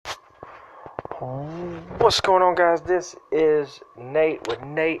What's going on, guys? This is Nate with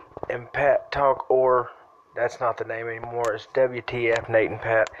Nate and Pat Talk, or that's not the name anymore. It's WTF Nate and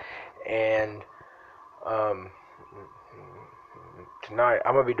Pat. And tonight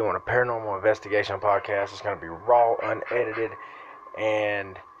I'm gonna be doing a paranormal investigation podcast. It's gonna be raw, unedited,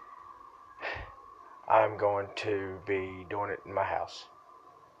 and I'm going to be doing it in my house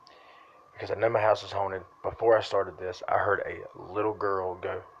because I know my house is haunted. Before I started this, I heard a little girl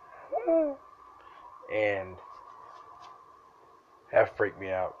go, and that freaked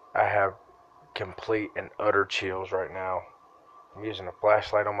me out. I have complete and utter chills right now. I'm using a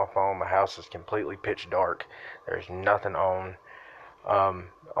flashlight on my phone. My house is completely pitch dark. There's nothing on.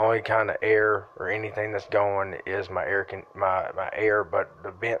 Only kind of air or anything that's going is my air, but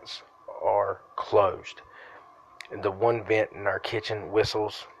the vents are closed. And the one vent in our kitchen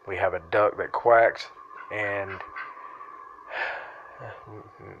whistles. We have a duck that quacks, and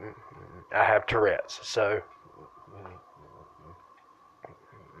I have Tourette's, so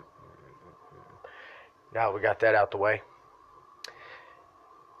now we got that out the way.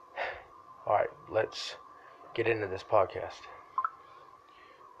 Alright, let's get into this podcast.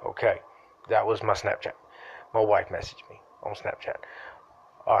 Okay, that was my Snapchat. My wife messaged me on Snapchat.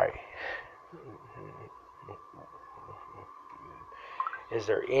 Alright. Is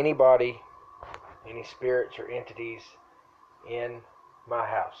there anybody, any spirits or entities in my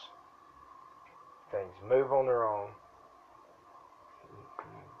house? Things move on their own.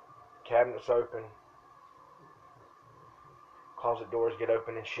 Cabinets open. Closet doors get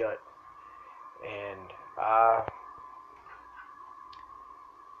open and shut. And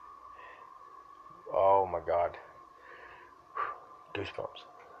oh my God. Goosebumps.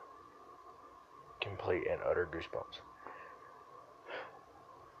 Complete and utter goosebumps.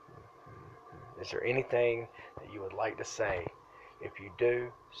 Is there anything that you would like to say? If you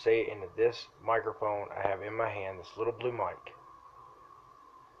do, say it into this microphone I have in my hand, this little blue mic.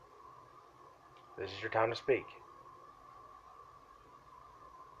 This is your time to speak.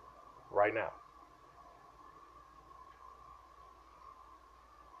 Right now.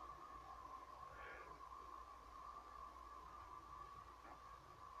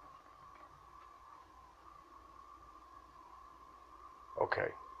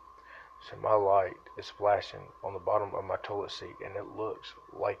 Okay. So my light is flashing on the bottom of my toilet seat, and it looks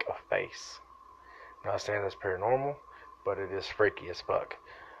like a face. I'm not saying that's paranormal, but it is freaky as fuck.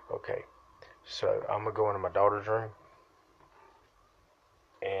 Okay. So I'm gonna go into my daughter's room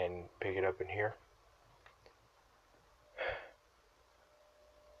and pick it up in here.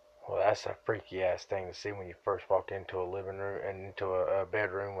 Well, that's a freaky ass thing to see when you first walk into a living room and into a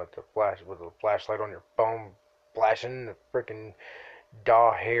bedroom with a flashlight on your phone, flashing the freaking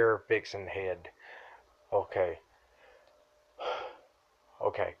doll hair fixing head. Okay.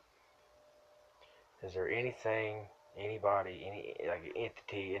 Okay. Is there anything, anybody, any like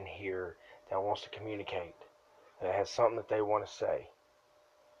entity in here that wants to communicate, that has something that they want to say?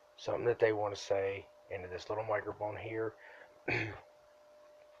 Something that they want to say into this little microphone here. Maybe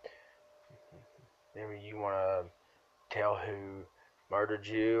you want to tell who murdered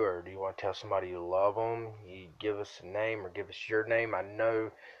you, or do you want to tell somebody you love them? You give us a name or give us your name. I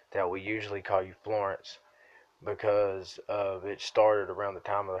know that we usually call you Florence because of it started around the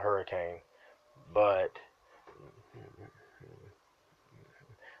time of the hurricane. But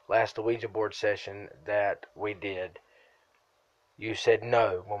last Ouija board session that we did, you said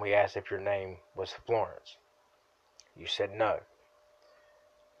no when we asked if your name was Florence. You said no.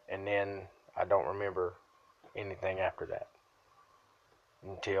 And then I don't remember anything after that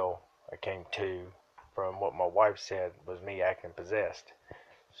until I came to from what my wife said was me acting possessed.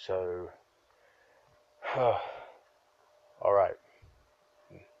 So, alright.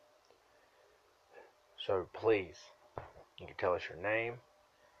 So please, you can tell us your name.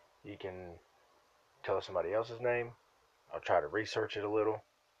 You can tell us somebody else's name. I'll try to research it a little.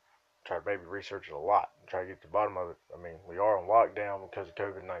 Try to maybe research it a lot and try to get to the bottom of it. I mean, we are on lockdown because of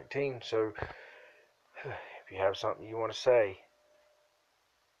COVID-19, so if you have something you want to say,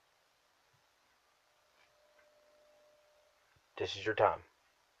 this is your time.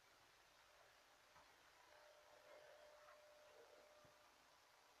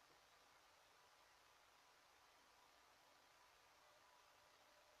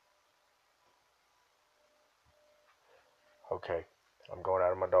 Okay, I'm going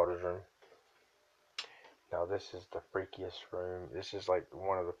out of my daughter's room. Now this is the freakiest room. This is like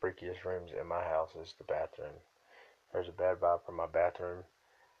one of the freakiest rooms in my house. Is the bathroom. There's a bad vibe from my bathroom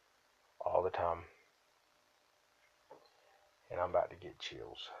all the time. And I'm about to get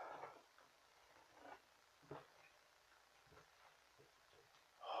chills.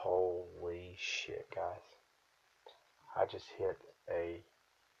 Holy shit, guys. I just hit a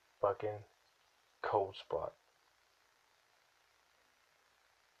fucking cold spot.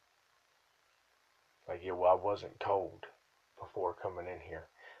 Like, I wasn't cold before coming in here.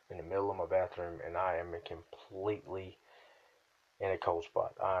 I'm in the middle of my bathroom, and I am completely in a cold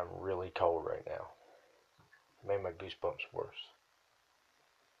spot. I'm really cold right now. It made my goosebumps worse.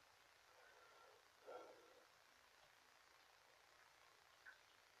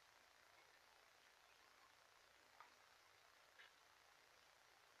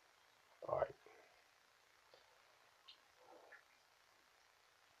 Alright.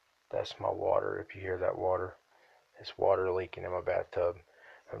 That's my water. If you hear that water, it's water leaking in my bathtub.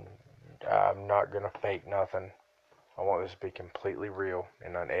 I'm not going to fake nothing. I want this to be completely real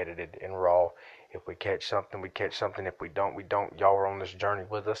and unedited and raw. If we catch something, we catch something. If we don't, we don't. Y'all are on this journey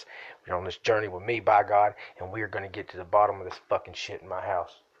with us. You're on this journey with me, by God, and we are going to get to the bottom of this fucking shit in my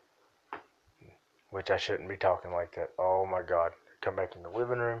house. Which I shouldn't be talking like that. Oh my God. Come back in the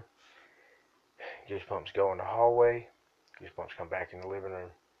living room. Goosebumps go in the hallway. Goosebumps come back in the living room.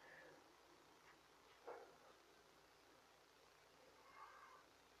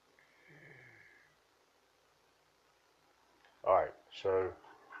 Alright, so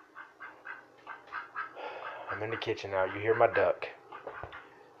I'm in the kitchen now. You hear my duck.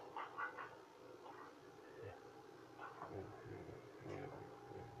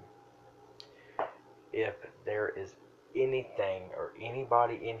 If there is anything or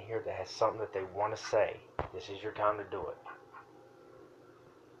anybody in here that has something that they want to say, this is your time to do it.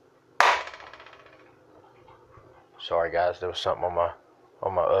 Sorry guys, there was something on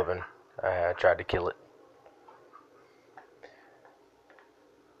my oven. I tried to kill it.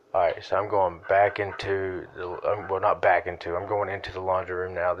 Alright, so I'm going back into I'm going into the laundry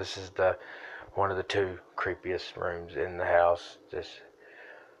room now. This is one of the two creepiest rooms in the house.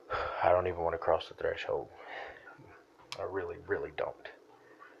 I don't even want to cross the threshold. I really, really don't.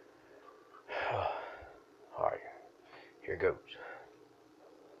 Alright, here goes.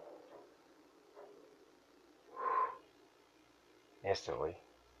 Instantly,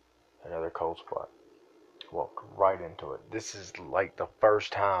 another cold spot. Walk right into it. This is like the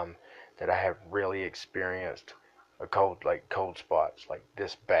first time that I have really experienced cold spots like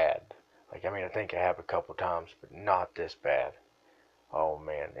this bad. Like, I mean, I think I have a couple times, but not this bad. Oh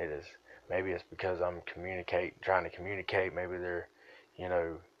man, it is. Maybe it's because I'm trying to communicate. Maybe they're,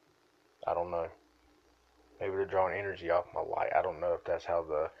 I don't know. Maybe they're drawing energy off my light. I don't know if that's how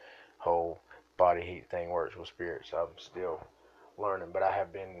the whole body heat thing works with spirits. I'm still learning, but I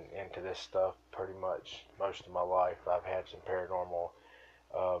have been into this stuff pretty much most of my life. I've had some paranormal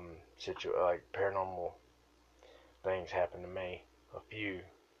paranormal things happen to me, a few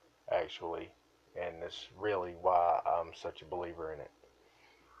actually, and that's really why I'm such a believer in it.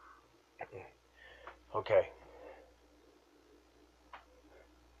 Okay.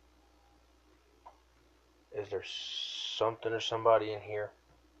 Is there something or somebody in here?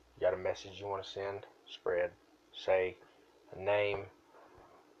 You got a message you want to send? Spread. Say a name.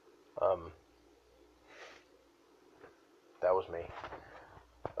 That was me.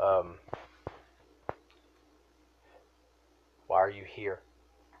 Why are you here?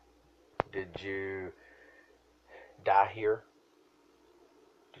 Did you die here?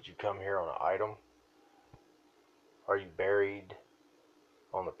 Did you come here on an item? Are you buried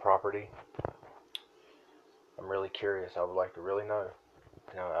on the property? I'm really curious. I would like to really know.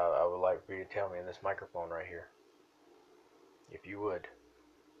 I would like for you to tell me in this microphone right here. If you would.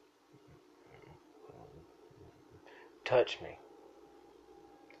 Touch me.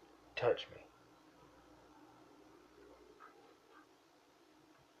 Touch me.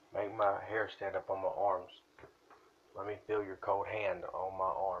 Make my hair stand up on my arms. Let me feel your cold hand on my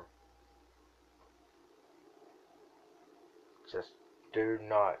arm. Just do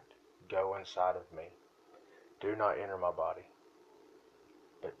not go inside of me. Do not enter my body.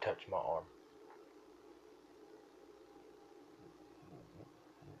 But touch my arm.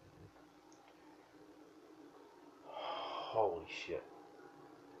 Holy shit.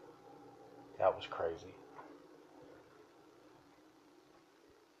 That was crazy.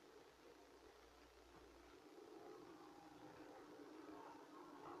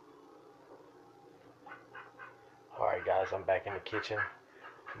 Alright guys, I'm back in the kitchen.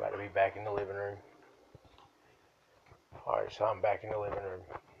 I'm about to be back in the living room. Alright, so I'm back in the living room.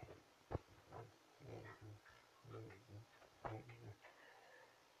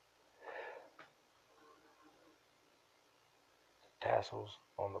 Tassels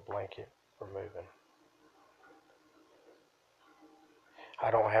on the blanket are moving.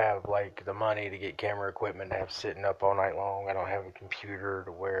 I don't have like the money to get camera equipment to have sitting up all night long. I don't have a computer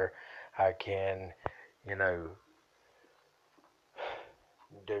to where I can, you know,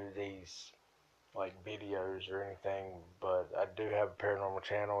 do these like videos or anything, but I do have a paranormal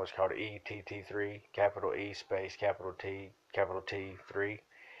channel. It's called TT3, capital E space capital T capital T3,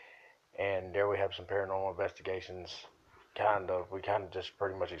 and there we have some paranormal investigations. We kind of just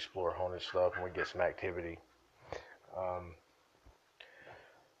pretty much explore haunted stuff, and we get some activity. Um,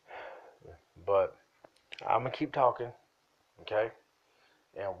 but I'm gonna keep talking, okay?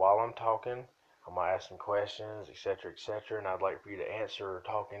 And while I'm talking, I'm gonna ask some questions, etc., etc., and I'd like for you to answer or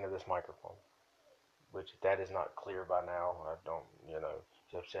talk into this microphone. Which, if that is not clear by now, I don't,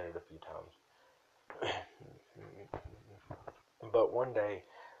 I've said it a few times. But one day,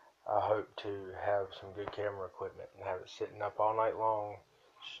 I hope to have some good camera equipment and have it sitting up all night long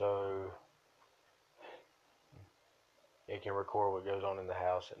so it can record what goes on in the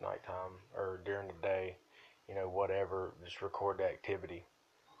house at nighttime or during the day, whatever, just record the activity.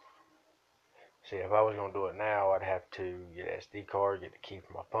 See, if I was going to do it now, I'd have to get an SD card, get the key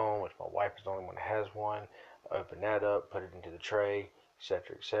for my phone, which my wife is the only one that has one, open that up, put it into the tray,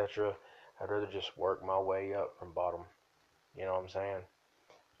 etc., etc. I'd rather just work my way up from bottom. You know what I'm saying?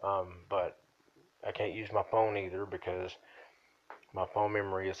 But I can't use my phone either because my phone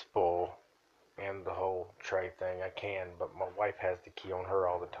memory is full and the whole tray thing. I can, but my wife has the key on her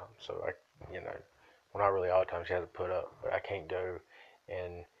all the time. So well, not really all the time. She has it put up, but I can't go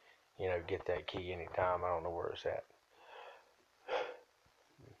and get that key anytime. I don't know where it's at.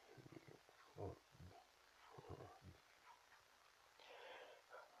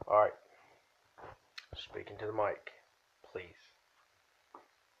 All right, speaking to the mic, please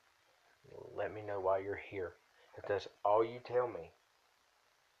let me know why you're here. If that's all you tell me,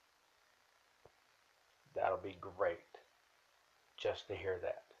 that'll be great. Just to hear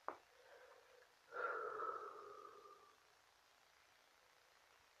that.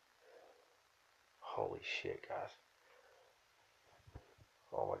 Holy shit, guys.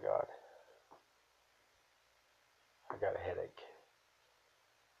 Oh my god. I got a headache.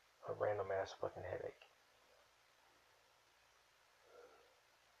 A random ass fucking headache.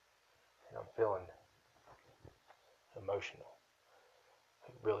 And I'm feeling emotional.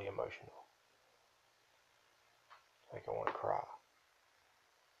 Like really emotional. Like I want to cry.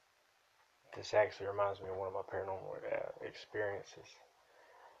 This actually reminds me of one of my paranormal experiences.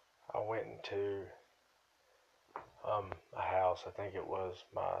 I went into a house. I think it was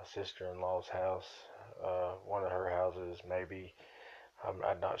my sister-in-law's house. One of her houses, maybe.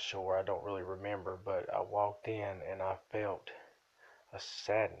 I'm not sure. I don't really remember. But I walked in and I felt a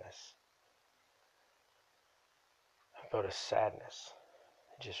sadness. I felt a sadness.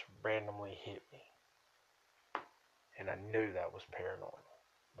 It just randomly hit me. And I knew that was paranormal.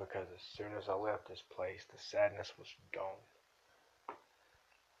 Because as soon as I left this place, the sadness was gone.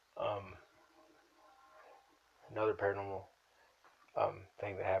 Another paranormal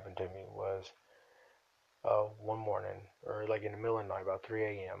thing that happened to me was one morning, or like in the middle of the night, about 3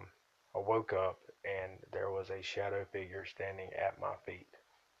 a.m., I woke up and there was a shadow figure standing at my feet,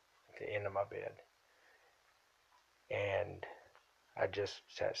 at the end of my bed. And I just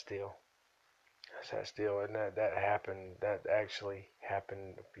sat still. I sat still, and that happened. That actually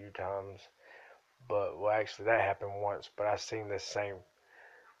happened a few times. But, well, actually, that happened once, but I seen this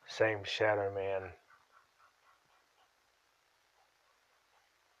same shadow man.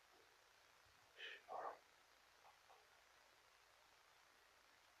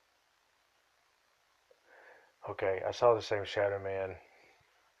 Okay, I saw the same shadow man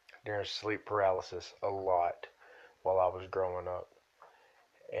during sleep paralysis a lot while I was growing up.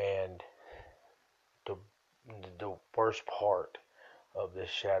 And the the worst part of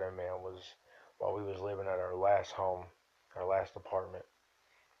this shadow man was while we was living at our last home, our last apartment.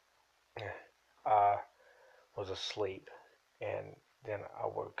 I was asleep, and then I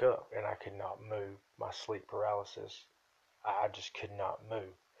woke up and I could not move. My sleep paralysis, I just could not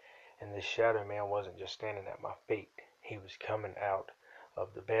move. And this shadow man wasn't just standing at my feet. He was coming out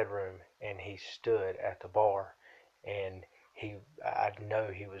of the bedroom and he stood at the bar, and I know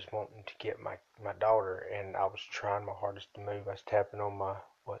he was wanting to get my daughter, and I was trying my hardest to move. I was tapping on my,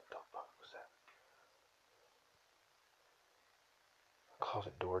 what the fuck was that?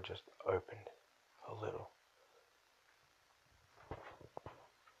 Closet door just opened a little.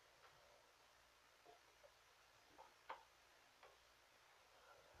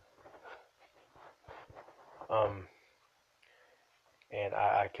 Um, and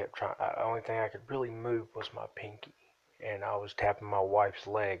I kept trying. The only thing I could really move was my pinky, and I was tapping my wife's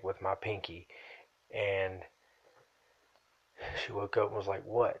leg with my pinky, and she woke up and was like,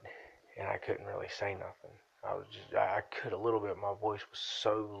 "What?" And I couldn't really say nothing. I could a little bit. My voice was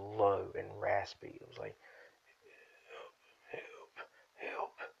so low and raspy. It was like, help,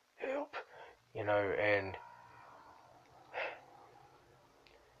 help, help, and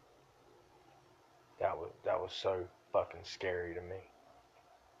that was so fucking scary to me.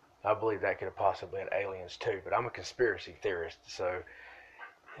 I believe that could have possibly been aliens too, but I'm a conspiracy theorist, so,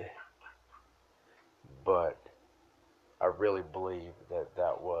 but I really believe that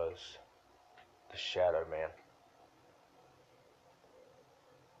that was the Shadow Man.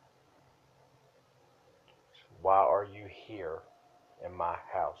 Why are you here in my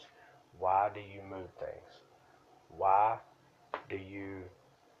house? Why do you move things? Why do you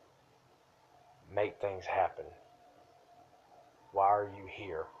make things happen? Why are you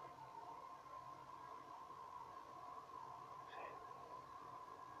here?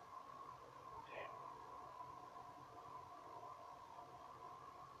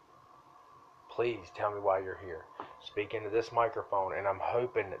 Please tell me why you're here. Speak into this microphone, and I'm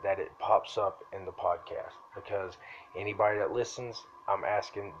hoping that it pops up in the podcast, because anybody that listens, I'm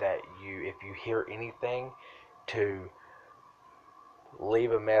asking that if you hear anything, to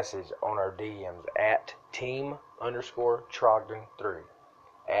leave a message on our DMs at team_Trogdon3,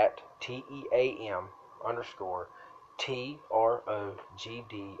 at TEAM underscore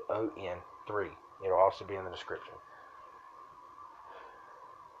TROGDON3. It'll also be in the description.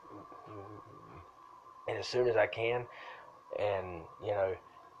 And as soon as I can, and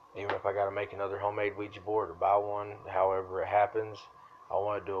even if I got to make another homemade Ouija board or buy one, however it happens, I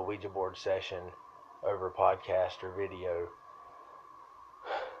want to do a Ouija board session over a podcast or video.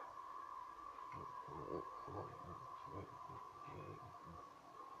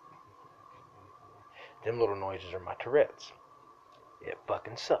 Them little noises are my Tourette's. It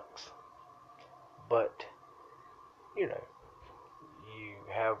fucking sucks. But, you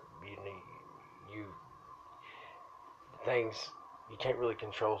have, things, you can't really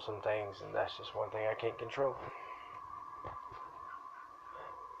control some things, and that's just one thing I can't control.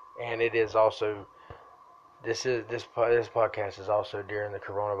 And it is also, this podcast is also during the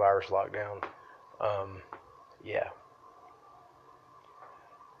coronavirus lockdown. Yeah.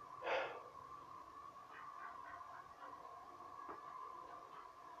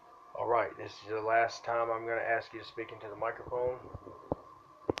 Alright, this is the last time I'm going to ask you to speak into the microphone.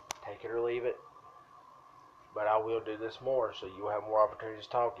 Take it or leave it. But I will do this more, so you'll have more opportunities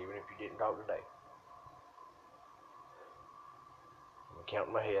to talk, even if you didn't talk today. I'm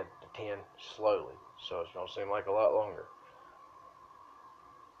counting my head to 10 slowly, so it's going to seem like a lot longer.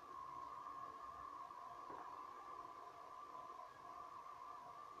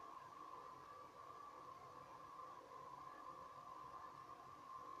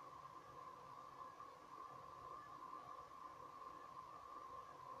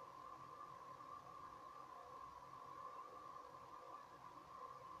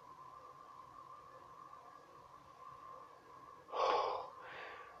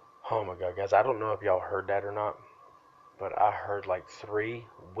 Oh my god, guys, I don't know if y'all heard that or not, but I heard like 3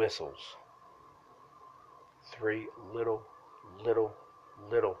 whistles. 3 little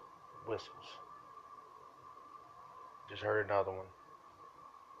whistles. Just heard another one.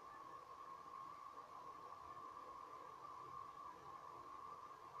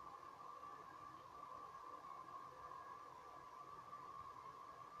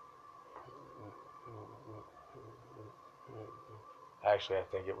 Actually, I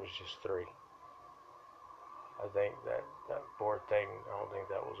think it was just 3. I think that 4th thing, I don't think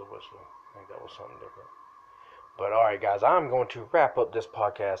that was a whistle. I think that was something different. But alright, guys, I'm going to wrap up this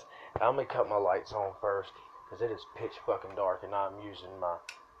podcast. I'm going to cut my lights on first, because it is pitch fucking dark, and I'm using my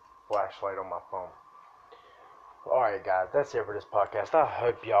flashlight on my phone. Alright, guys, that's it for this podcast. I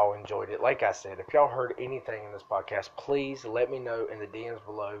hope y'all enjoyed it. Like I said, if y'all heard anything in this podcast, please let me know in the DMs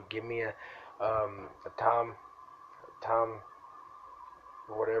below. Give me a time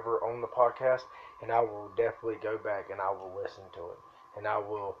or whatever on the podcast, and I will definitely go back and I will listen to it, and I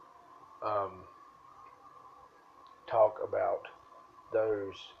will talk about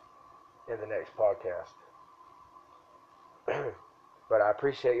those in the next podcast. But I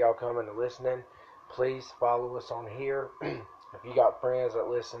appreciate y'all coming and listening. Please follow us on here. If you got friends that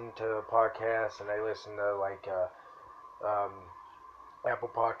listen to podcasts, and they listen to like Apple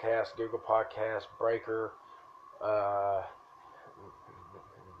Podcasts, Google Podcasts, Breaker,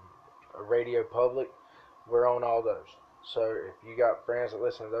 Radio Public, we're on all those. So if you got friends that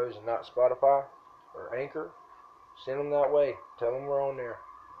listen to those and not Spotify or Anchor, send them that way. Tell them we're on there.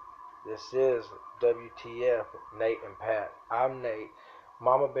 This is WTF, Nate and Pat. I'm Nate.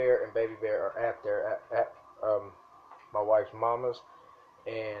 Mama Bear and Baby Bear are at there at, my wife's mama's,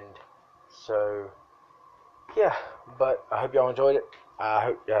 and so Yeah, but I hope y'all enjoyed it. I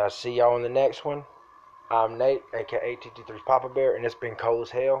hope see y'all in the next one. I'm Nate, aka TT3's Papa Bear, and it's been cold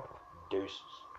as hell. Deuces.